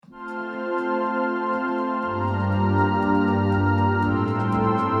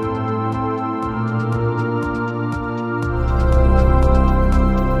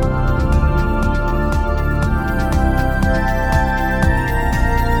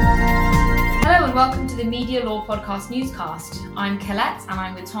the Media Law Podcast Newscast. I'm Colette and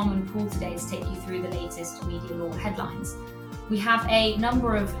I'm with Tom and Paul today to take you through the latest media law headlines. We have a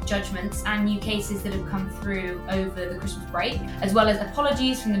number of judgments and new cases that have come through over the Christmas break, as well as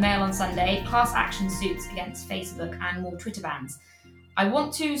apologies from the Mail on Sunday, class action suits against Facebook and more Twitter bans. I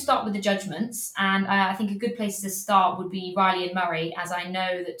want to start with the judgments, and I think a good place to start would be Riley and Murray, as I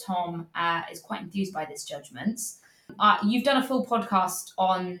know that Tom is quite enthused by this judgment. You've done a full podcast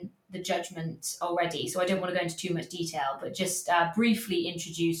on the judgment already, so I don't want to go into too much detail, but just briefly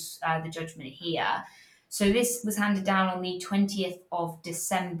introduce the judgment here. So this was handed down on the 20th of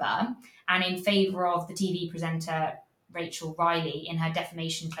December and in favour of the TV presenter Rachel Riley in her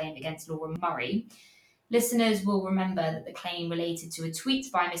defamation claim against Laura Murray. Listeners will remember that the claim related to a tweet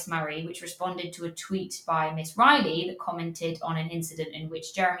by Miss Murray, which responded to a tweet by Miss Riley that commented on an incident in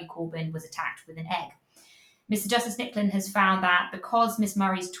which Jeremy Corbyn was attacked with an egg. Mr. Justice Nicklin has found that because Miss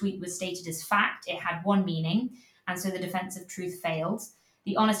Murray's tweet was stated as fact, it had one meaning, and so the defence of truth failed.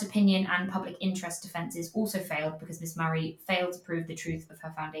 The honest opinion and public interest defences also failed because Miss Murray failed to prove the truth of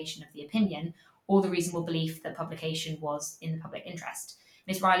her foundation of the opinion or the reasonable belief that publication was in the public interest.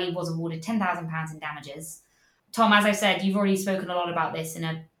 Miss Riley was awarded £10,000 in damages. Tom, as I said, you've already spoken a lot about this in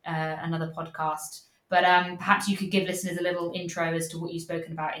another podcast, but perhaps you could give listeners a little intro as to what you've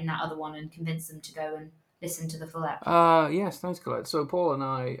spoken about in that other one and convince them to go and listen to the full episode. Yes, thanks, Colette. So Paul and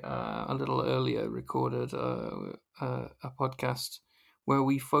I, a little earlier, recorded a podcast where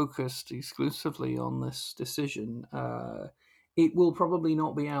we focused exclusively on this decision. It will probably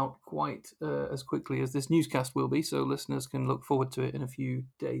not be out quite as quickly as this newscast will be, so listeners can look forward to it in a few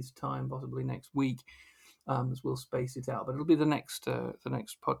days' time, possibly next week, as we'll space it out. But it'll be the next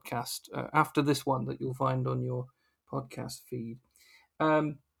podcast after this one that you'll find on your podcast feed.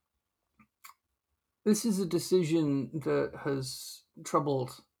 This is a decision that has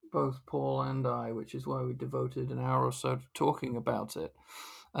troubled both Paul and I, which is why we devoted an hour or so to talking about it.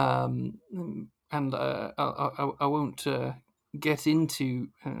 And I won't get into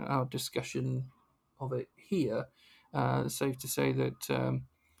our discussion of it here. Safe to say that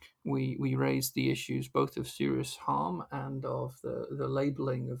we raised the issues both of serious harm and of the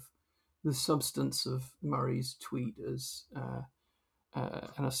labelling of the substance of Murray's tweet as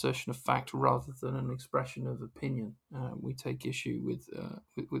an assertion of fact rather than an expression of opinion. We take issue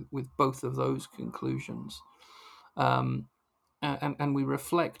with both of those conclusions, and we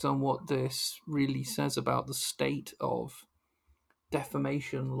reflect on what this really says about the state of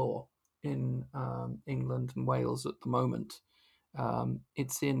defamation law in England and Wales at the moment.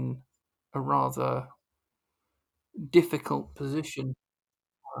 It's in a rather difficult position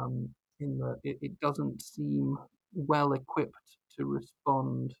in that it doesn't seem well equipped to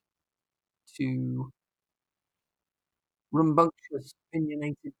respond to rambunctious,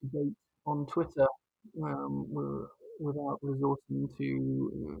 opinionated debate on Twitter without resorting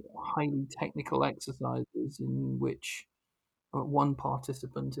to highly technical exercises in which one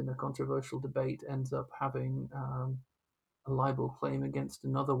participant in a controversial debate ends up having a libel claim against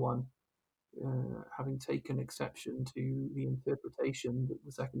another one, having taken exception to the interpretation that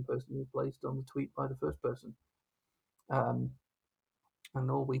the second person has placed on the tweet by the first person. And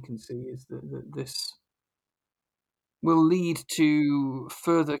all we can see is that this will lead to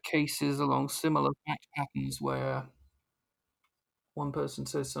further cases along similar fact patterns where one person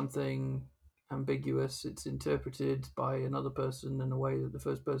says something ambiguous, it's interpreted by another person in a way that the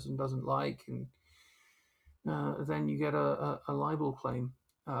first person doesn't like, and then you get a libel claim.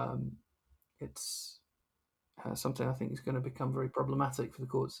 It's something I think is going to become very problematic for the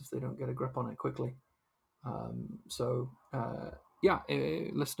courts if they don't get a grip on it quickly.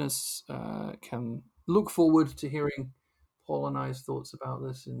 Listeners can look forward to hearing Paul and I's thoughts about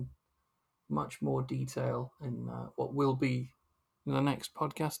this in much more detail in what will be the next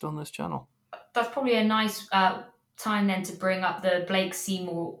podcast on this channel. That's probably a nice time then to bring up the Blake,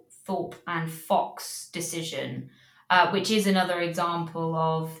 Seymour, Thorpe and Fox decision, which is another example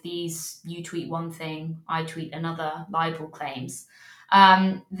of these you tweet one thing, I tweet another libel claims.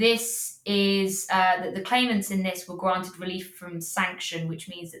 This is that the claimants in this were granted relief from sanction, which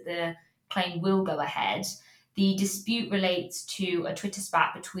means that the claim will go ahead. The dispute relates to a Twitter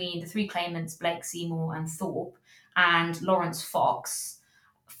spat between the three claimants, Blake, Seymour and Thorpe, and Lawrence Fox.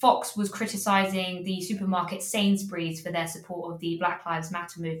 Fox was criticising the supermarket Sainsbury's for their support of the Black Lives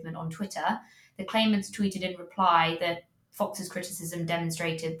Matter movement on Twitter. The claimants tweeted in reply that Fox's criticism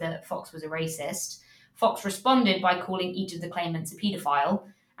demonstrated that Fox was a racist. Fox responded by calling each of the claimants a paedophile,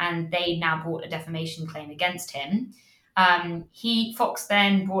 and they now brought a defamation claim against him. Fox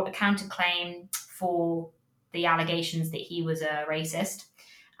then brought a counterclaim for the allegations that he was a racist.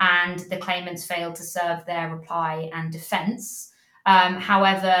 and the claimants failed to serve their reply and defence.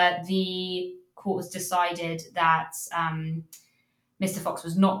 However, the court has decided that Mr. Fox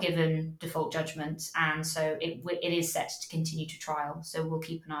was not given default judgment, and so it is set to continue to trial. So we'll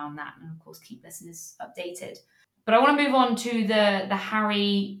keep an eye on that, and of course keep listeners updated. But I want to move on to the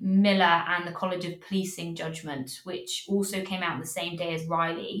Harry Miller and the College of Policing judgment, which also came out the same day as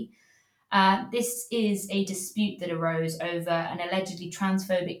Riley. This is a dispute that arose over an allegedly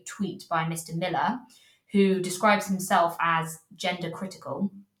transphobic tweet by Mr. Miller, who describes himself as gender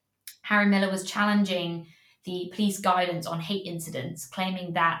critical. Harry Miller was challenging the police guidance on hate incidents,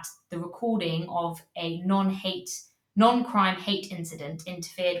 claiming that the recording of a non-crime hate incident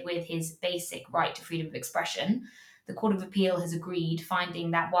interfered with his basic right to freedom of expression. The Court of Appeal has agreed,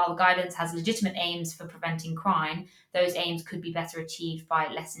 finding that while the guidance has legitimate aims for preventing crime, those aims could be better achieved by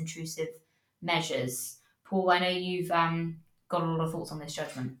less intrusive measures. Paul, I know you've got a lot of thoughts on this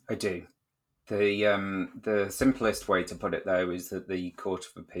judgment. I do. The simplest way to put it, though, is that the Court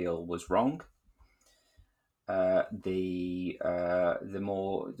of Appeal was wrong. The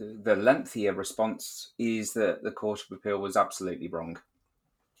lengthier response is that the Court of Appeal was absolutely wrong.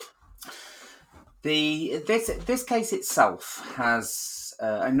 This case itself has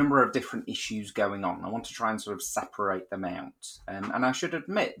a number of different issues going on. I want to try and sort of separate them out, and I should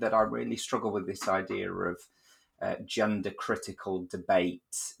admit that I really struggle with this idea of gender critical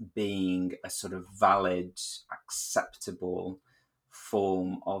debate being a sort of valid, acceptable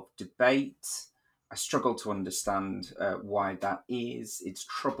form of debate. I struggle to understand why that is. It's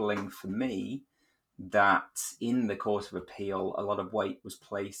troubling for me that in the Court of Appeal, a lot of weight was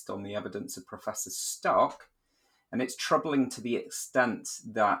placed on the evidence of Professor Stock. And it's troubling to the extent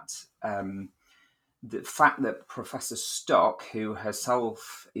that the fact that Professor Stock, who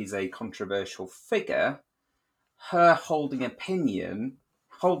herself is a controversial figure, her holding an opinion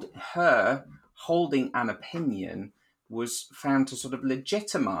was found to sort of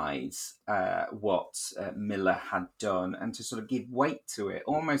legitimize what Miller had done and to sort of give weight to it,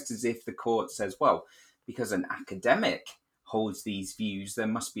 almost as if the court says, well, because an academic holds these views, there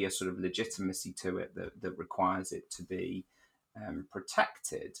must be a sort of legitimacy to it that requires it to be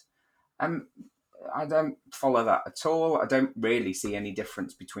protected. I don't follow that at all. I don't really see any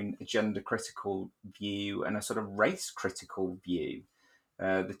difference between a gender critical view and a sort of race critical view.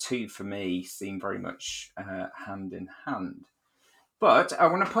 The two, for me, seem very much hand in hand. But I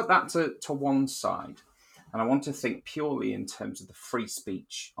want to put that to one side, and I want to think purely in terms of the free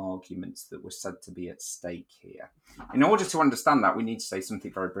speech arguments that were said to be at stake here. In order to understand that, we need to say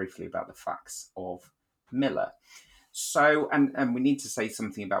something very briefly about the facts of Miller. So, and we need to say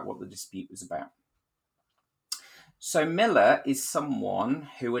something about what the dispute was about. So Miller is someone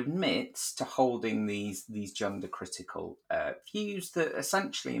who admits to holding these gender critical views that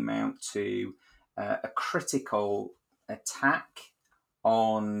essentially amount to a critical attack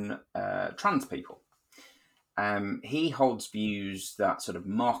on trans people. He holds views that sort of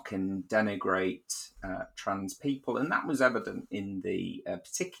mock and denigrate trans people, and that was evident in the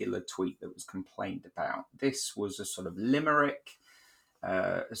particular tweet that was complained about. This was a sort of limerick,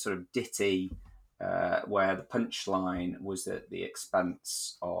 a sort of ditty, where the punchline was at the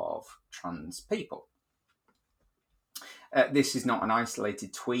expense of trans people. This is not an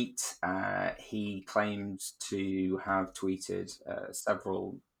isolated tweet. He claims to have tweeted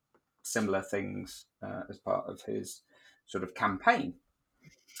several similar things as part of his sort of campaign.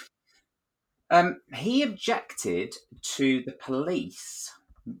 He objected to the police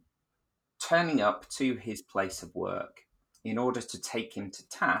turning up to his place of work in order to take him to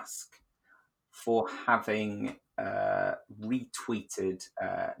task for having retweeted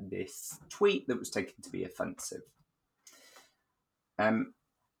this tweet that was taken to be offensive.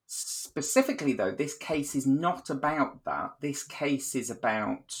 Specifically, though, this case is not about that. This case is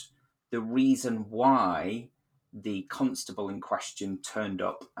about the reason why the constable in question turned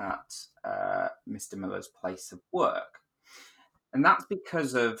up at Mr. Miller's place of work. And that's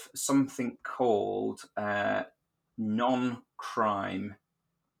because of something called non-crime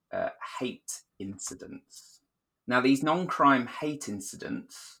hate incidents. Now, these non-crime hate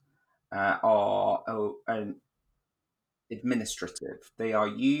incidents are administrative. They are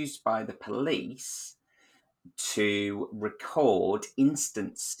used by the police to record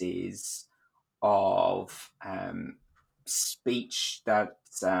instances of speech that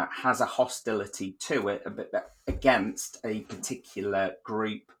has a hostility to it against a particular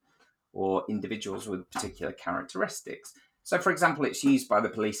group or individuals with particular characteristics. So, for example, it's used by the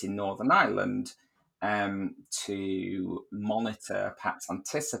police in Northern Ireland to monitor, perhaps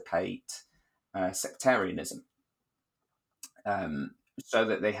anticipate sectarianism. so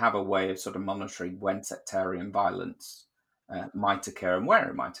that they have a way of sort of monitoring when sectarian violence might occur and where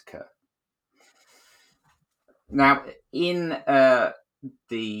it might occur. Now, in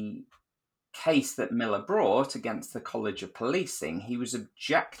the case that Miller brought against the College of Policing, he was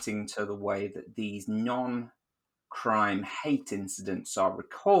objecting to the way that these non-crime hate incidents are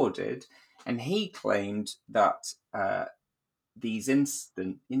recorded, and he claimed that these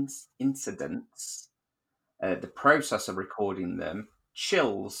incidents, the process of recording them,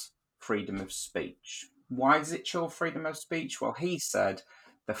 chills freedom of speech. Why does it chill freedom of speech? Well, he said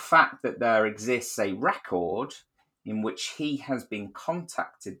the fact that there exists a record in which he has been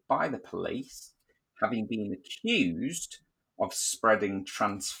contacted by the police, having been accused of spreading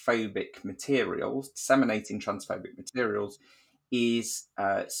transphobic materials, disseminating transphobic materials, is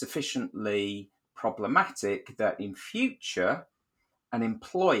sufficiently problematic that in future an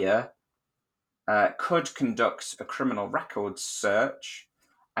employer could conduct a criminal records search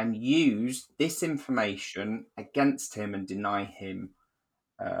and use this information against him and deny him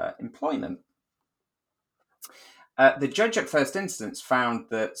employment. The judge at first instance found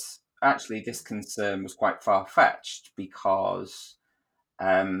that actually this concern was quite far-fetched because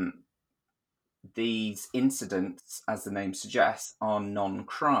these incidents, as the name suggests, are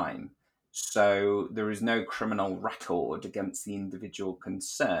non-crime. So there is no criminal record against the individual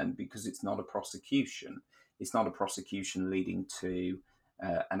concerned because it's not a prosecution. It's not a prosecution leading to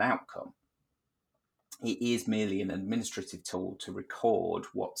an outcome. It is merely an administrative tool to record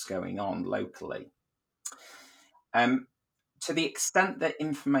what's going on locally. To the extent that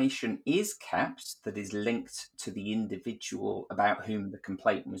information is kept that is linked to the individual about whom the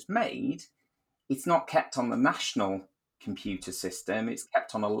complaint was made, it's not kept on the national computer system, it's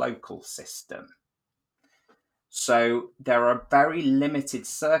kept on a local system. So there are very limited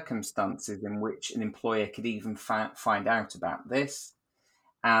circumstances in which an employer could even find out about this.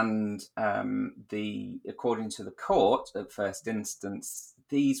 And according to the court at first instance,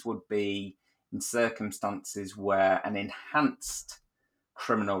 these would be in circumstances where an enhanced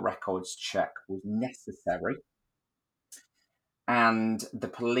criminal records check was necessary. And the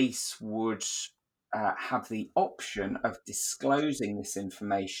police would have the option of disclosing this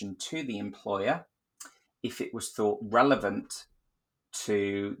information to the employer if it was thought relevant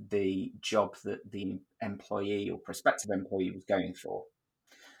to the job that the employee or prospective employee was going for.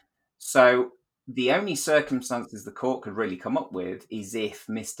 So the only circumstances the court could really come up with is if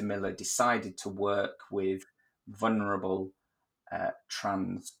Mr. Miller decided to work with vulnerable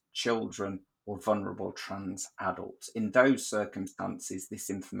trans children or vulnerable trans adults. In those circumstances, this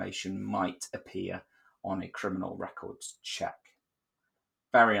information might appear on a criminal records check.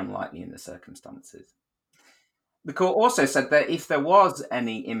 Very unlikely in the circumstances. The court also said that if there was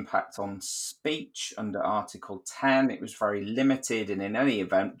any impact on speech under Article 10, it was very limited and in any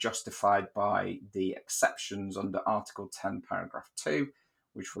event justified by the exceptions under Article 10, paragraph 2,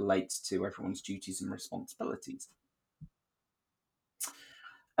 which relates to everyone's duties and responsibilities.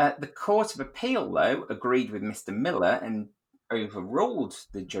 The Court of Appeal, though, agreed with Mr. Miller and overruled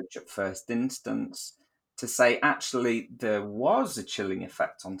the judge at first instance to say actually there was a chilling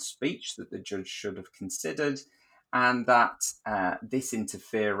effect on speech that the judge should have considered and that this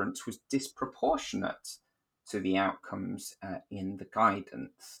interference was disproportionate to the outcomes in the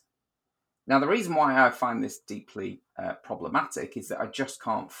guidance. Now, the reason why I find this deeply problematic is that I just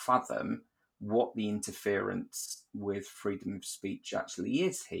can't fathom what the interference with freedom of speech actually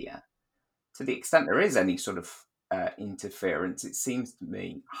is here. To the extent there is any sort of interference, it seems to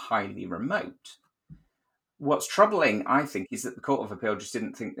me highly remote. What's troubling, I think, is that the Court of Appeal just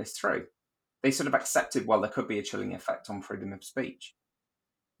didn't think this through. They sort of accepted, well, there could be a chilling effect on freedom of speech.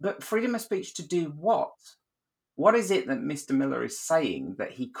 But freedom of speech to do what? What is it that Mr. Miller is saying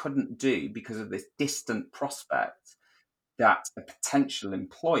that he couldn't do because of this distant prospect that a potential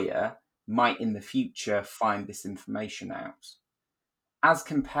employer might in the future find this information out? As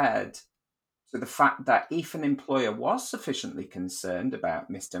compared to the fact that if an employer was sufficiently concerned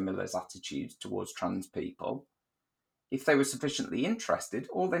about Mr. Miller's attitudes towards trans people, if they were sufficiently interested,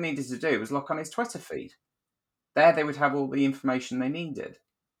 all they needed to do was look on his Twitter feed. There they would have all the information they needed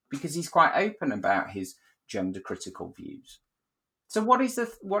because he's quite open about his gender critical views. So what is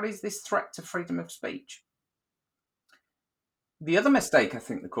this threat to freedom of speech? The other mistake I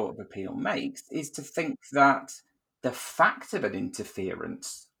think the Court of Appeal makes is to think that the fact of an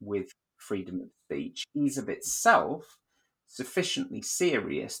interference with freedom of speech is of itself sufficiently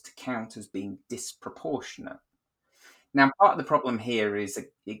serious to count as being disproportionate. Now, part of the problem here is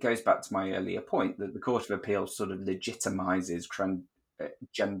it goes back to my earlier point that the Court of Appeal sort of legitimizes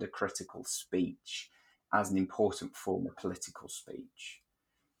gender critical speech as an important form of political speech.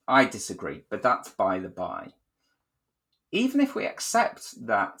 I disagree, but that's by the by. Even if we accept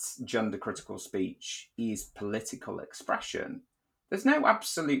that gender critical speech is political expression, there's no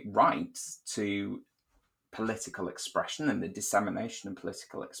absolute right to political expression and the dissemination of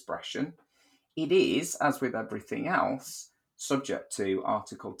political expression. It is, as with everything else, subject to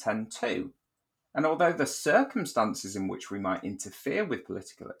Article 10.2. And although the circumstances in which we might interfere with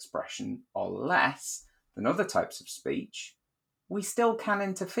political expression are less than other types of speech, we still can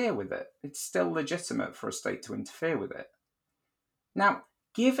interfere with it. It's still legitimate for a state to interfere with it. Now,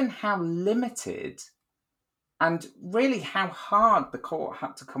 given how limited and really how hard the court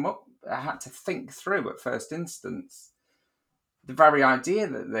had to think through at first instance, the very idea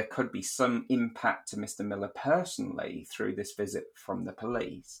that there could be some impact to Mr. Miller personally through this visit from the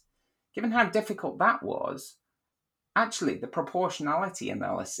police, given how difficult that was, actually the proportionality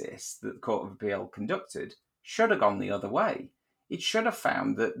analysis that the Court of Appeal conducted should have gone the other way. It should have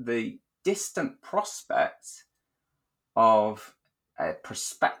found that the distant prospect of a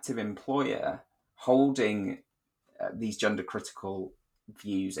prospective employer holding these gender critical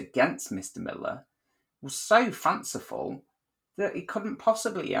views against Mr. Miller was so fanciful that it couldn't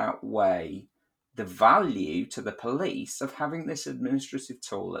possibly outweigh the value to the police of having this administrative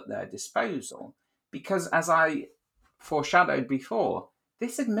tool at their disposal. Because, as I foreshadowed before,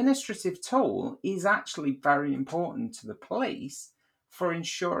 this administrative tool is actually very important to the police for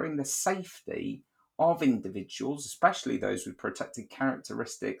ensuring the safety of individuals, especially those with protected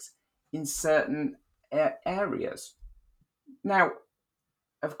characteristics, in certain areas. Now,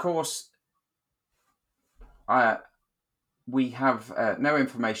 of course, we have no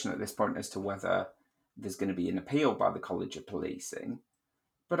information at this point as to whether there's going to be an appeal by the College of Policing,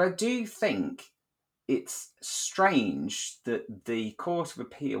 but I do think it's strange that the Court of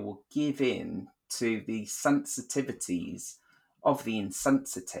Appeal will give in to the sensitivities of the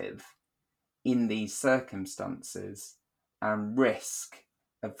insensitive in these circumstances and risk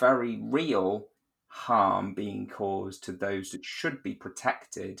a very real harm being caused to those that should be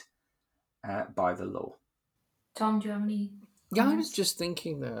protected by the law. Tom, do you have any comments? Yeah, I was just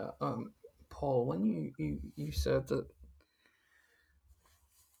thinking there, Paul, when you said that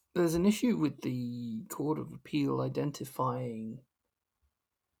there's an issue with the Court of Appeal identifying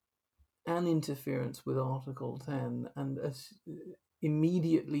an interference with Article 10 and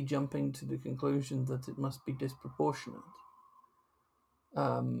immediately jumping to the conclusion that it must be disproportionate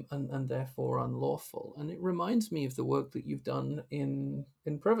and therefore unlawful. And it reminds me of the work that you've done in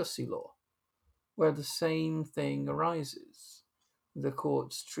privacy law, where the same thing arises. The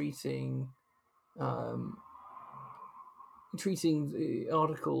courts treating the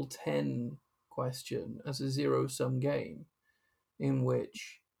Article 10 question as a zero-sum game in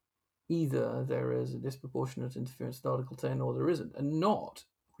which either there is a disproportionate interference with Article 10 or there isn't, and not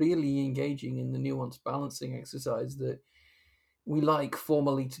really engaging in the nuanced balancing exercise that we like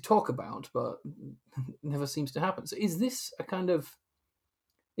formally to talk about, but never seems to happen. So is this the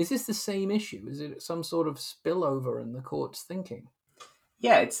same issue? Is it some sort of spillover in the court's thinking?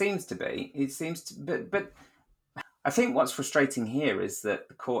 Yeah, it seems to be. But I think what's frustrating here is that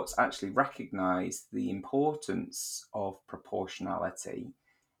the courts actually recognise the importance of proportionality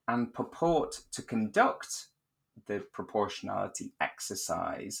and purport to conduct the proportionality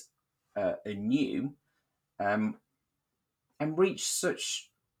exercise anew and reach such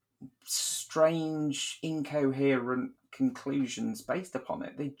strange, incoherent conclusions based upon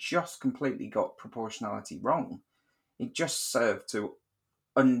it. They just completely got proportionality wrong. It just served to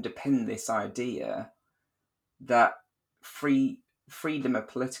underpin this idea that freedom of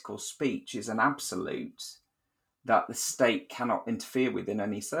political speech is an absolute that the state cannot interfere with in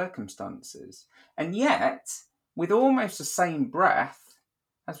any circumstances. And yet, with almost the same breath,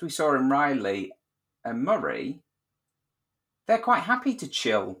 as we saw in Riley and Murray, they're quite happy to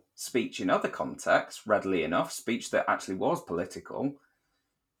chill speech in other contexts, readily enough, speech that actually was political,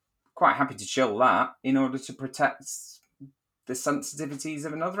 quite happy to chill that in order to protect the sensitivities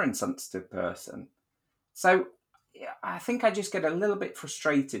of another insensitive person. So I think I just get a little bit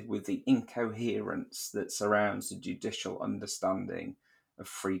frustrated with the incoherence that surrounds the judicial understanding of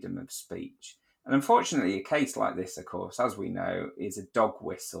freedom of speech. And unfortunately, a case like this, of course, as we know, is a dog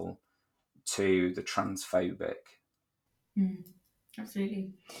whistle to the transphobic.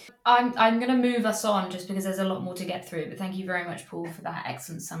 Absolutely. I'm going to move us on just because there's a lot more to get through, but thank you very much, Paul, for that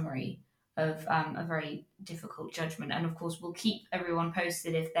excellent summary of a very difficult judgment. And of course, we'll keep everyone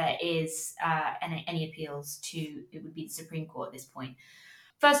posted if there is any appeals to, it would be the Supreme Court at this point.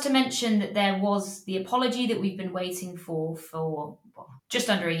 First, to mention that there was the apology that we've been waiting for just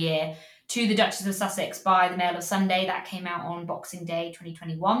under a year to the Duchess of Sussex by the Mail of Sunday. That came out on Boxing Day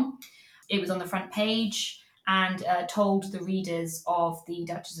 2021. It was on the front page and told the readers of the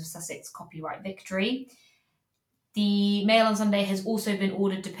Duchess of Sussex copyright victory. The Mail on Sunday has also been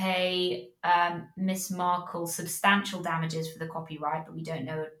ordered to pay Miss Markle substantial damages for the copyright, but we don't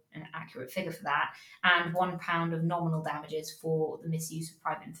know an accurate figure for that, and £1 of nominal damages for the misuse of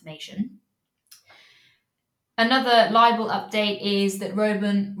private information. Another libel update is that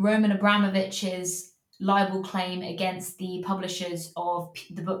Roman Abramovich's libel claim against the publishers of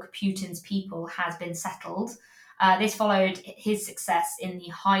the book Putin's People has been settled. This followed his success in the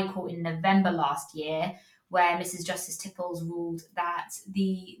High Court in November last year, where Mrs. Justice Tipples ruled that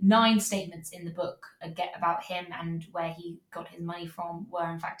the 9 statements in the book about him and where he got his money from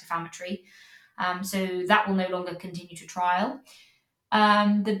were in fact defamatory. So that will no longer continue to trial.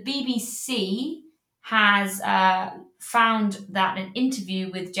 The BBC has found that an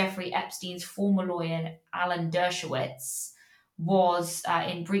interview with Jeffrey Epstein's former lawyer, Alan Dershowitz, was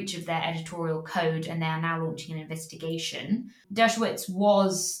in breach of their editorial code, and they are now launching an investigation. Dershowitz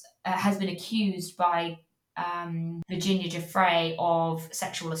has been accused by Virginia Giuffre of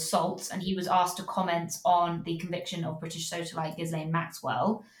sexual assault, and he was asked to comment on the conviction of British socialite Ghislaine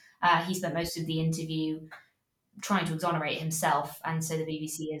Maxwell. He spent most of the interview trying to exonerate himself, and so the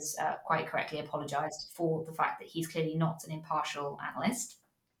BBC has quite correctly apologised for the fact that he's clearly not an impartial analyst.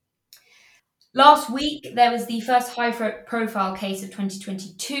 Last week, there was the first high-profile case of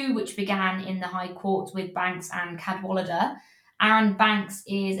 2022, which began in the High Court with Banks and Cadwallader. Aaron Banks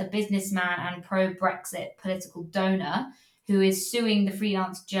is a businessman and pro-Brexit political donor who is suing the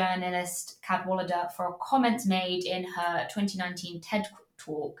freelance journalist Cadwallader for a comment made in her 2019 TED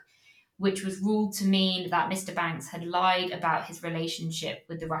Talk, which was ruled to mean that Mr. Banks had lied about his relationship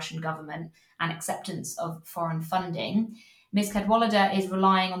with the Russian government and acceptance of foreign funding. Ms. Cadwallader is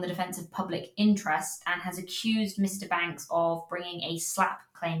relying on the defence of public interest and has accused Mr. Banks of bringing a slap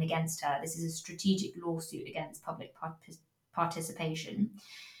claim against her. This is a strategic lawsuit against public participation.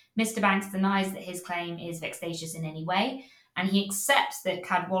 Mr. Banks denies that his claim is vexatious in any way, and he accepts that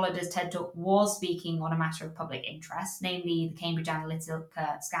Cadwallader's TED Talk was speaking on a matter of public interest, namely the Cambridge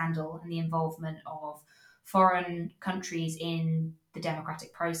Analytica scandal and the involvement of foreign countries in the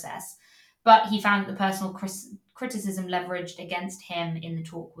democratic process. But he found that the personal criticism leveraged against him in the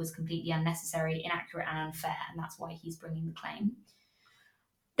talk was completely unnecessary, inaccurate, and unfair, and that's why he's bringing the claim.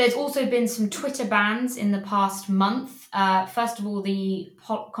 There's also been some Twitter bans in the past month. First of all, the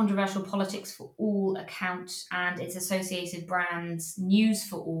controversial Politics for All account and its associated brands News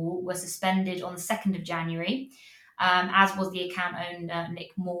for All were suspended on the 2nd of January, as was the account owner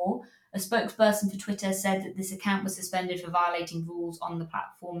Nick Moore. A spokesperson for Twitter said that this account was suspended for violating rules on the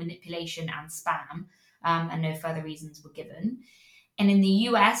platform manipulation and spam, and no further reasons were given. And in the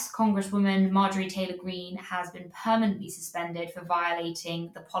US, Congresswoman Marjorie Taylor Greene has been permanently suspended for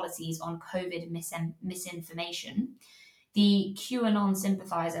violating the policies on COVID misinformation. The QAnon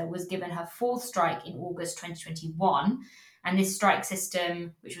sympathizer was given her 4th strike in August 2021, and this strike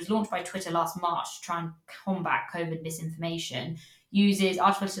system, which was launched by Twitter last March to try and combat COVID misinformation, uses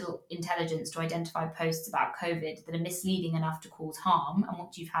artificial intelligence to identify posts about COVID that are misleading enough to cause harm, and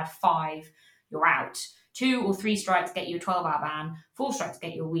once you've had 5, you're out. 2 or 3 strikes get you a 12-hour ban, 4 strikes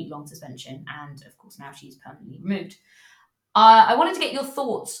get you a week-long suspension, and of course now she's permanently removed. I wanted to get your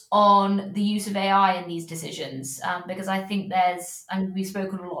thoughts on the use of AI in these decisions, because I think and we've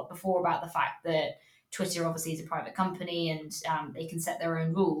spoken a lot before about the fact that Twitter obviously is a private company and they can set their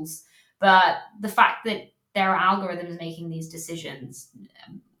own rules, but the fact that there are algorithms making these decisions,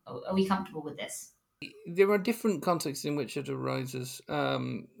 are we comfortable with this? There are different contexts in which it arises.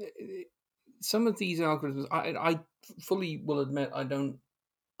 Some of these algorithms, I fully will admit, I don't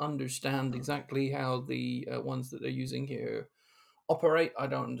understand exactly how the ones that they're using here operate. I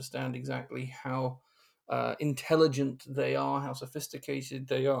don't understand exactly how intelligent they are, how sophisticated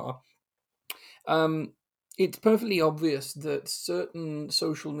they are. It's perfectly obvious that certain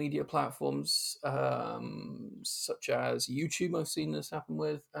social media platforms, such as YouTube, I've seen this happen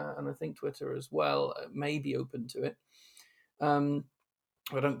with, and I think Twitter as well, may be open to it.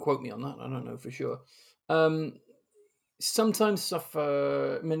 Don't quote me on that. I don't know for sure. Sometimes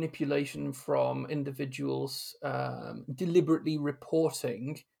suffer manipulation from individuals deliberately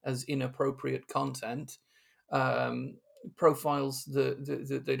reporting as inappropriate content profiles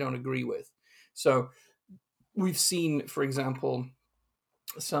that they don't agree with. So we've seen, for example,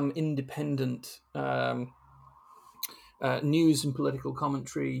 some independent news and political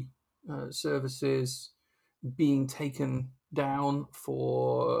commentary services being taken down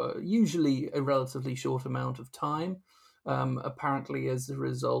for usually a relatively short amount of time, apparently as a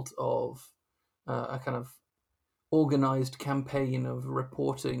result of a kind of organized campaign of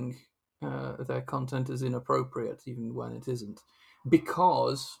reporting their content as inappropriate, even when it isn't,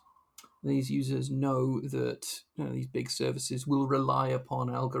 because these users know that these big services will rely upon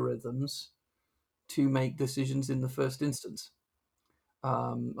algorithms to make decisions in the first instance.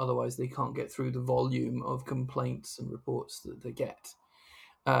 Otherwise, they can't get through the volume of complaints and reports that they get.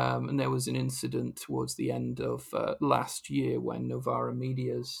 And there was an incident towards the end of last year when Novara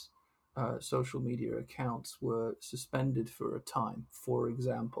Media's social media accounts were suspended for a time, for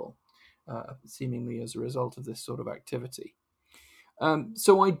example, seemingly as a result of this sort of activity.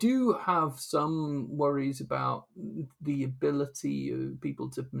 So I do have some worries about the ability of people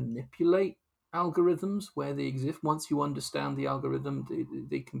to manipulate algorithms where they exist. Once you understand the algorithm,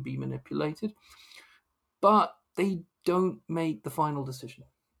 they can be manipulated, but they don't make the final decision.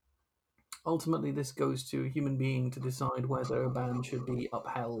 Ultimately, this goes to a human being to decide whether a ban should be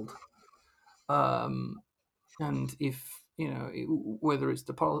upheld. And if, whether it's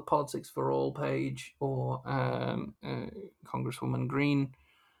the Politics for All page or Congresswoman Green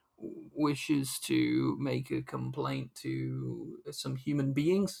wishes to make a complaint to some human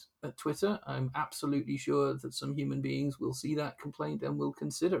beings at Twitter, I'm absolutely sure that some human beings will see that complaint and will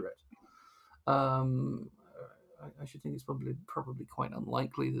consider it. I should think it's probably quite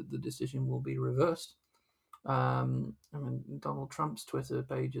unlikely that the decision will be reversed. Donald Trump's Twitter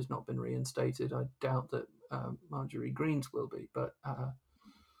page has not been reinstated. I doubt that Marjorie Greene's will be, but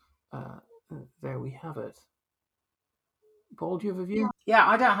there we have it. Paul, do you have a view? Yeah,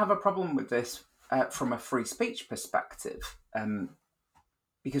 I don't have a problem with this from a free speech perspective,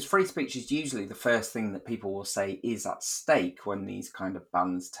 because free speech is usually the first thing that people will say is at stake when these kind of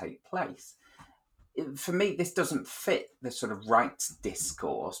bans take place. For me, this doesn't fit the sort of rights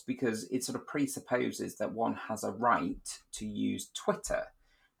discourse because it sort of presupposes that one has a right to use Twitter.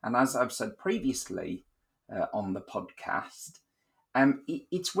 And as I've said previously on the podcast,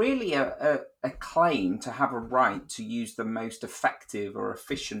 it's really a claim to have a right to use the most effective or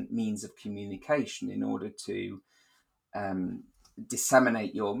efficient means of communication in order to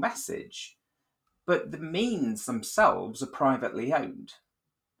disseminate your message. But the means themselves are privately owned.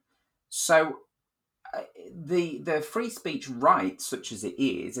 So the free speech right, such as it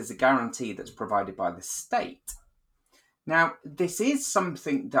is a guarantee that's provided by the state. Now, this is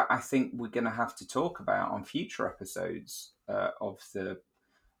something that I think we're going to have to talk about on future episodes of the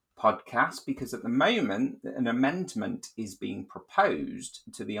podcast, because at the moment an amendment is being proposed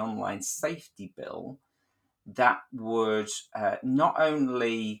to the online safety bill that would not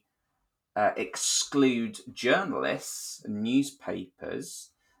only exclude journalists and newspapers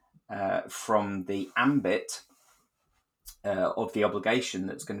from the ambit of the obligation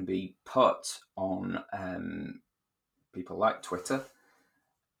that's going to be put on people like Twitter,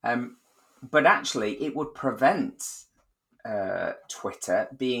 but actually it would prevent Twitter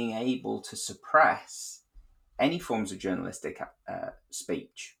being able to suppress any forms of journalistic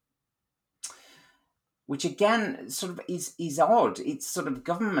speech, which again sort of is odd. It's sort of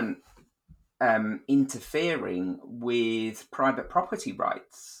government interfering with private property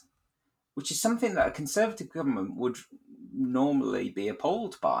rights, which is something that a Conservative government would normally be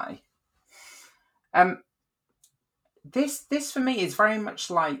appalled by. This for me is very much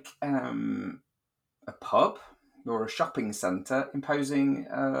like a pub or a shopping centre imposing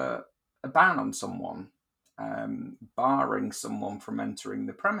a ban on someone, barring someone from entering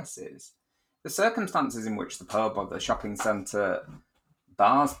the premises. The circumstances in which the pub or the shopping centre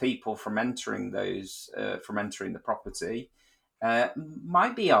bars people from entering the property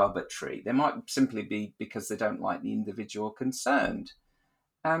might be arbitrary. They might simply be because they don't like the individual concerned.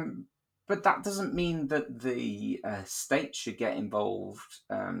 But that doesn't mean that the state should get involved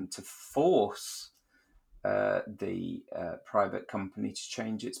to force the private company to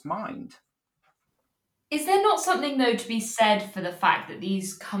change its mind. Is there not something, though, to be said for the fact that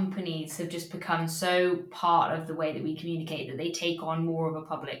these companies have just become so part of the way that we communicate that they take on more of a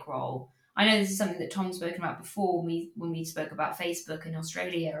public role? I know this is something that Tom's spoken about before when we spoke about Facebook in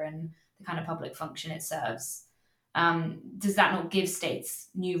Australia and the kind of public function it serves. Does that not give states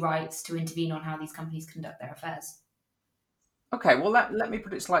new rights to intervene on how these companies conduct their affairs? Okay, well, let me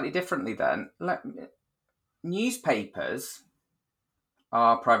put it slightly differently then. Newspapers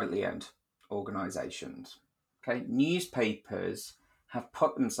are privately owned organisations. Okay, newspapers have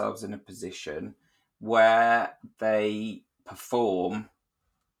put themselves in a position where they perform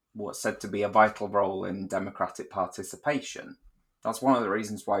what's said to be a vital role in democratic participation. That's one of the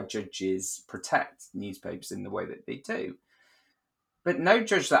reasons why judges protect newspapers in the way that they do. But no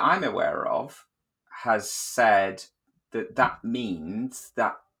judge that I'm aware of has said that means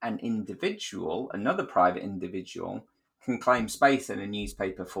that an individual, another private individual, can claim space in a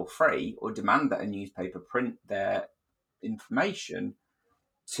newspaper for free or demand that a newspaper print their information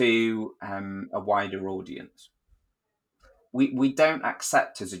to a wider audience. We don't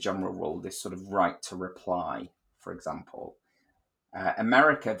accept as a general rule this sort of right to reply, for example.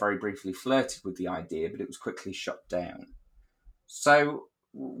 America very briefly flirted with the idea, but it was quickly shut down. So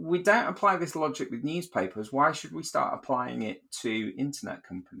we don't apply this logic with newspapers. Why should we start applying it to internet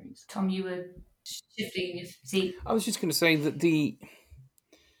companies? Tom, you were shifting your seat. I was just going to say that the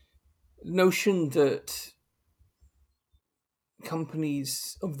notion that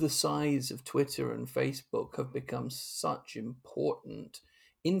companies of the size of Twitter and Facebook have become such important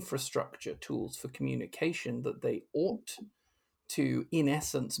infrastructure tools for communication that they ought to, in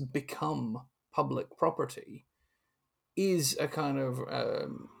essence, become public property is a kind of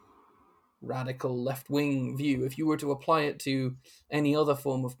radical left-wing view. If you were to apply it to any other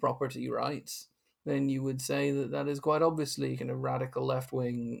form of property rights, then you would say that that is quite obviously kind of radical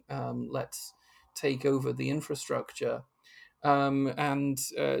left-wing, let's take over the infrastructure.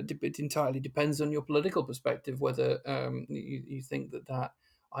 It entirely depends on your political perspective whether you think that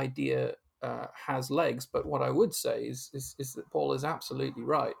idea has legs. But what I would say is that Paul is absolutely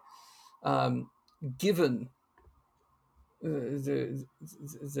right. Given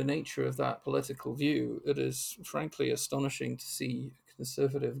the nature of that political view, it is frankly astonishing to see a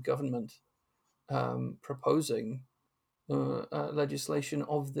conservative government proposing legislation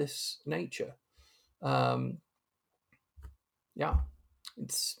of this nature.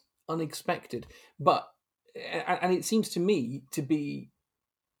 It's unexpected, and it seems to me to be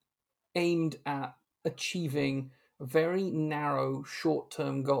aimed at achieving a very narrow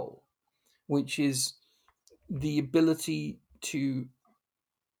short-term goal, which is the ability to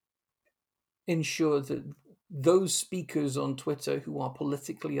ensure that those speakers on Twitter who are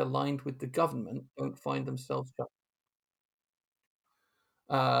politically aligned with the government don't find themselves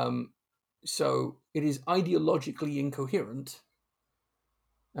so it is ideologically incoherent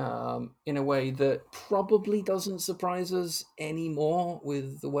in a way that probably doesn't surprise us anymore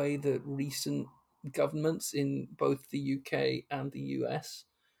with the way that recent governments in both the UK and the US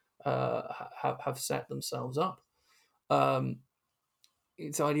have set themselves up.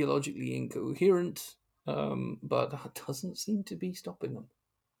 It's ideologically incoherent, but that doesn't seem to be stopping them.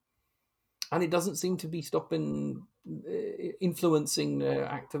 And it doesn't seem to be influencing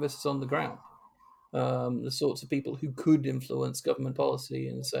activists on the ground. The sorts of people who could influence government policy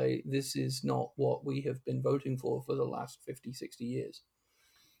and say, this is not what we have been voting for the last 50, 60 years.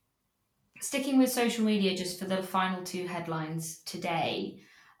 Sticking with social media, just for the final two headlines today,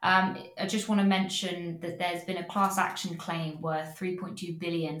 I just want to mention that there's been a class action claim worth 3.2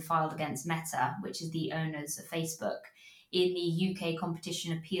 billion filed against Meta, which is the owners of Facebook, in the UK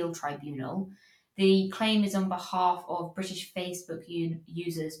Competition Appeal Tribunal. The claim is on behalf of British Facebook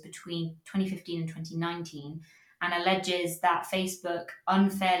users between 2015 and 2019 and alleges that Facebook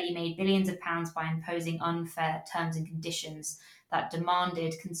unfairly made billions of pounds by imposing unfair terms and conditions that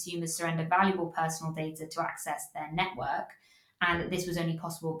demanded consumers surrender valuable personal data to access their network. And this was only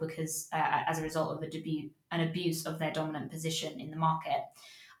possible because as a result of an abuse of their dominant position in the market.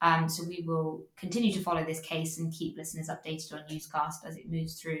 So we will continue to follow this case and keep listeners updated on Newscast as it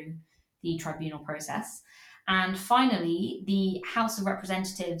moves through the tribunal process. And finally, the House of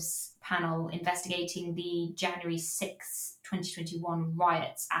Representatives panel investigating the January 6, 2021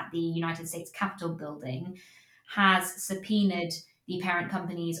 riots at the United States Capitol building has subpoenaed the parent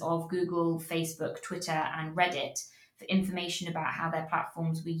companies of Google, Facebook, Twitter, and Reddit for information about how their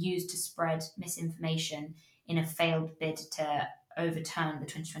platforms were used to spread misinformation in a failed bid to overturn the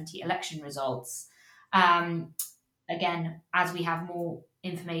 2020 election results. Again, as we have more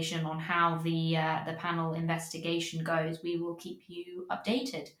information on how the panel investigation goes, we will keep you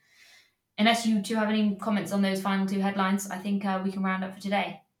updated. Unless you two have any comments on those final two headlines, I think we can round up for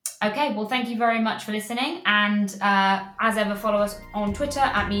today. Okay, well, thank you very much for listening. And as ever, follow us on Twitter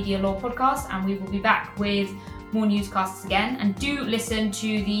at Media Law Podcast, and we will be back with more newscasts again. And do listen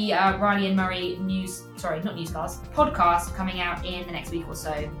to the Riley and Murray podcast coming out in the next week or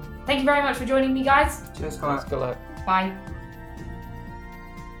so. Thank you very much for joining me, guys. Cheers, Colette. Colette. Bye.